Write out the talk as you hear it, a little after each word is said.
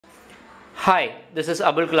Hi, this is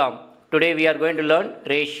Abul Kalam. Today we are going to learn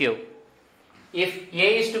ratio. If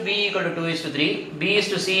A is to B equal to 2 is to 3, B is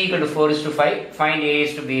to C equal to 4 is to 5, find A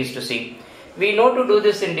is to B is to C. We know to do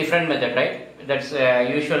this in different method, right? That's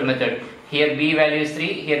usual method. Here B value is 3,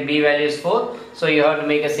 here B value is 4. So you have to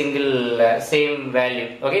make a single same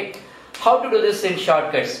value. Okay. How to do this in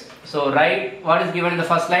shortcuts? So write what is given in the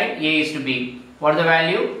first line, A is to B. What is the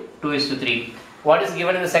value? 2 is to 3. What is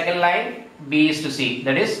given in the second line? B is to C,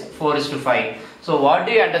 that is 4 is to 5. So what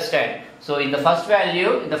do you understand? So in the first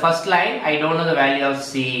value, in the first line, I don't know the value of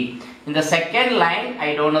C. In the second line,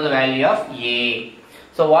 I don't know the value of A.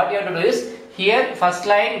 So what you have to do is, here first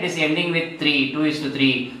line it is ending with 3, 2 is to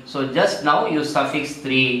 3. So just now use suffix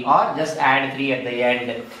 3 or just add 3 at the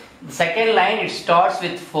end. The second line it starts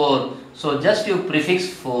with 4. So just you prefix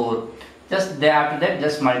 4. Just after that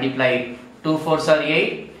just multiply. 2 4s are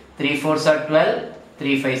 8, 3 4s are 12.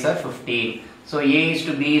 3 5s are 15. So A is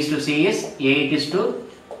to B is to C is 8 is to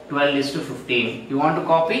 12 is to 15. You want to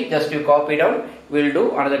copy? Just you copy down. We will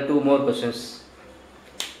do another 2 more questions.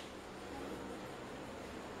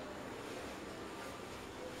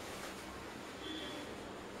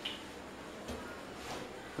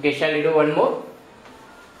 Okay, shall we do one more?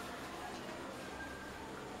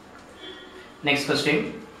 Next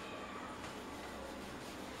question.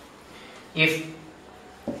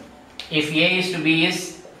 If A is to B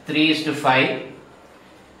is 3 is to 5,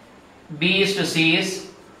 B is to C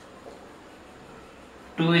is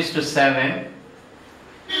 2 is to 7,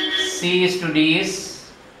 C is to D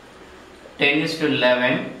is 10 is to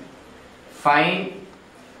 11, find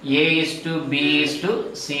A is to B is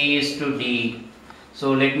to C is to D.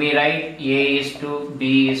 So let me write A is to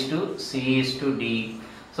B is to C is to D.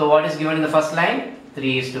 So what is given in the first line?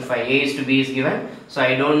 3 is to 5. A is to B is given. So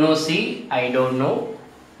I don't know C, I don't know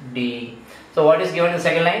D. So what is given in the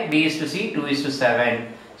second line? B is to C, 2 is to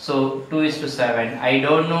 7. So 2 is to 7. I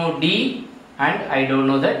don't know D and I don't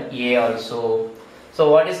know that A also. So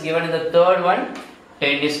what is given in the third one?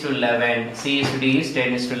 10 is to 11. C is to D is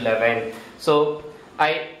 10 is to 11. So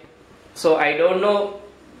I don't know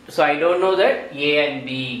that A and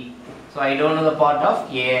B. So I don't know the part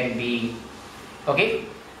of A and B. Okay.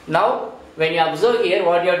 Now when you observe here,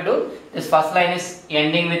 what you have to do, this first line is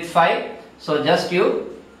ending with 5. So just you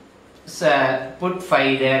put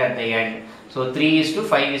 5 there at the end. So 3 is to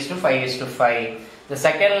 5 is to 5 is to 5. The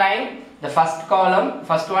second line, the first column,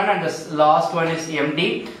 first one and the last one is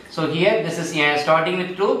empty. So here this is starting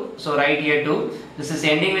with 2. So write here 2. This is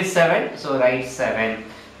ending with 7. So write 7.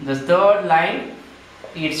 The third line,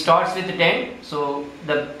 it starts with 10. So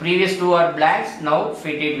the previous 2 are blanks. Now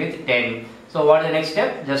fit it with 10. So what is the next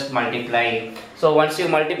step? Just multiply. So once you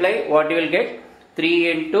multiply, what you will get?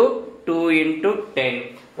 3 into 2 into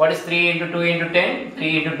 10. What is 3 into 2 into 10?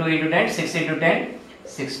 3 into 2 into 10, 6 into 10,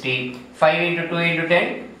 60. 5 into 2 into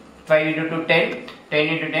 10, 5 into 2, 10, 10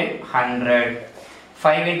 into 10, 100.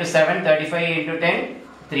 5 into 7, 35 into 10,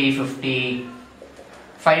 350.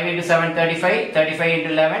 5 into 7, 35, 35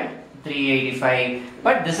 into 11, 385.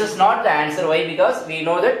 But this is not the answer. Why? Because we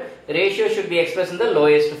know that ratio should be expressed in the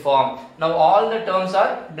lowest form. Now all the terms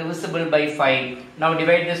are divisible by 5. Now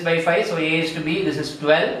divide this by 5. So A is to B, this is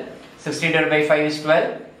 12. 60 divided by 5 is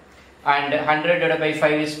 12. And 100 divided by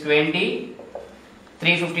 5 is 20.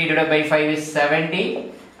 350 divided by 5 is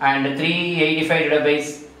 70. And 385 divided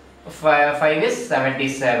by 5 is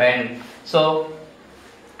 77. So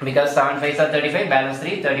because 7 5s are 35, balance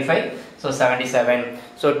 3, 35. So 77.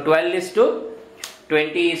 So 12 is to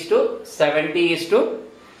 20 is to 70 is to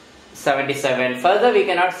 77. Further we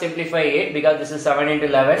cannot simplify it because this is 7 into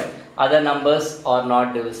 11. Other numbers are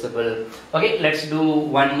not divisible. Okay, let's do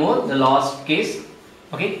one more, the last case.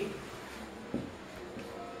 Okay.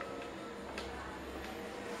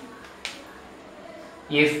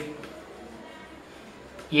 If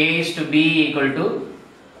A is to B equal to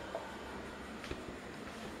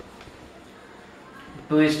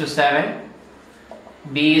 2 is to 7,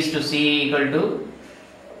 B is to C equal to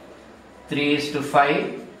 3 is to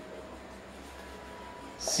 5,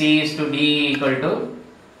 C is to D equal to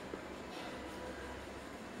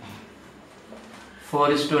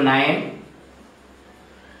 4 is to 9,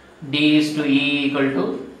 D is to E equal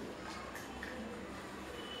to,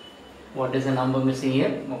 what is the number missing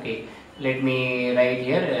here? Okay, let me write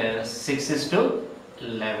here 6 is to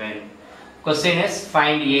 11. Question is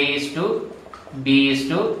find A is to B is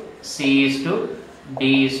to C is to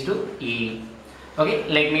D is to E. Okay,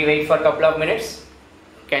 let me wait for a couple of minutes.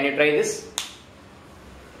 Can you try this?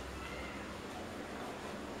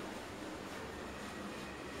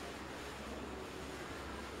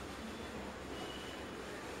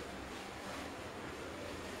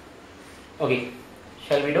 Okay,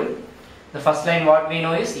 shall we do? The first line what we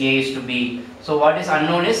know is A is to B. So what is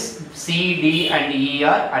unknown is C, D and E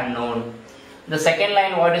are unknown. The second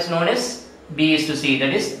line what is known is B is to C,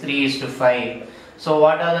 that is 3 is to 5. So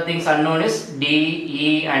what are the things unknown is D,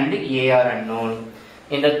 E and A are unknown.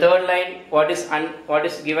 In the third line what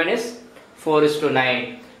is given is 4 is to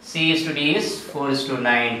 9. C is to D is 4 is to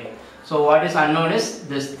 9. So what is unknown is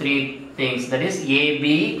this three things, that is A,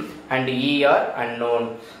 B and E are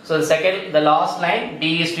unknown. So the last line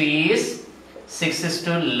D is to E is 6 is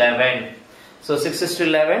to 11. So 6 is to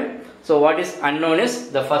 11. So what is unknown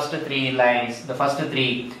is the first three lines, the first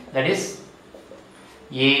three, that is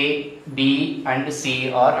A, B and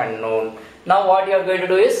C are unknown. Now what you are going to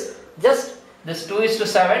do is just this 2 is to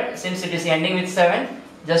 7, since it is ending with 7,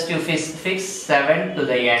 just you fix 7 to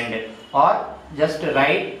the end or just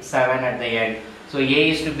write 7 at the end. So A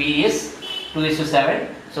is to B is 2 is to 7.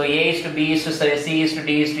 So A is to B is to C is to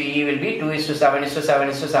D is to E will be 2 is to 7 is to 7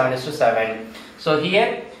 is to 7 is to 7. So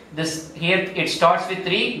here it starts with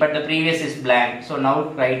 3 but the previous is blank. So now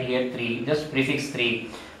write here 3, just prefix 3.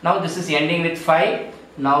 Now this is ending with 5.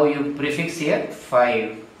 Now you prefix here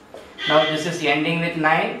 5. Now this is ending with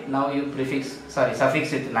 9. Now you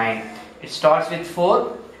suffix with 9. It starts with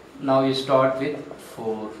 4. Now you start with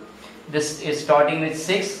 4. This is starting with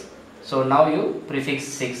 6. So now you prefix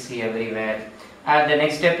 6 everywhere. And the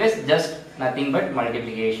next step is just nothing but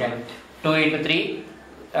multiplication. 2 into 3,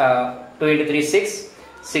 2 into 3 6,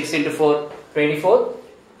 6 into 4 24,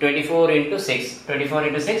 24 into 6, 24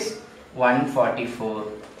 into 6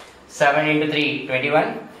 144. 7 into 3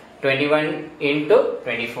 21, 21 into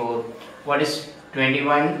 24. What is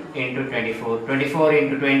 21 into 24? 24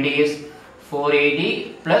 into 20 is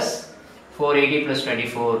 480 plus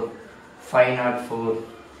 24, 504.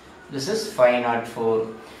 This is 504.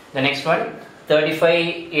 The next one,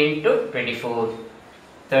 35 into 24.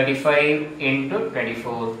 35 into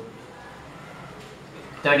 24.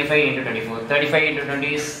 35 into 24. 35 into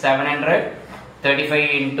 20 is 700. 35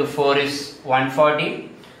 into 4 is 140.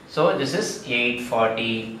 So this is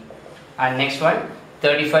 840. And next one,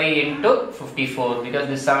 35 into 54, because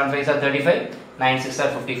this 7 5s are 35, 9 6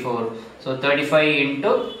 are 54. So 35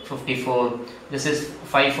 into 54. This is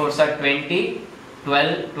 5 4s are 20,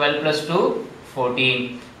 12 plus 2,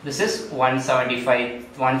 14. This is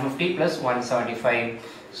 175, 150 plus 175.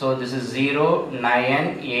 So this is 0,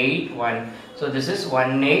 9, 8, 1. So this is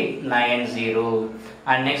 1890.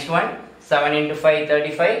 And next one, 7 into 5,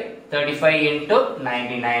 35. 35 into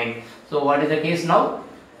 99. So what is the case now?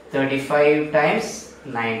 35 times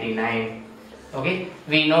 99. Okay,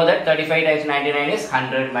 we know that 35 times 99 is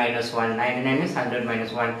 100 minus 1. 99 is 100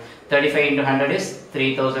 minus 1. 35 into 100 is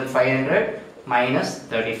 3500 minus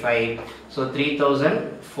 35. So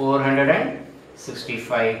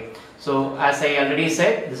 3465. So as I already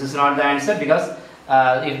said, this is not the answer, because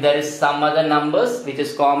if there is some other numbers which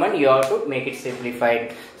is common, you have to make it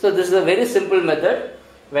simplified. So this is a very simple method.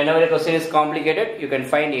 Whenever a question is complicated, you can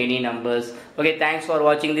find any numbers. Okay, thanks for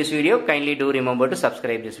watching this video. Kindly do remember to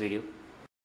subscribe this video.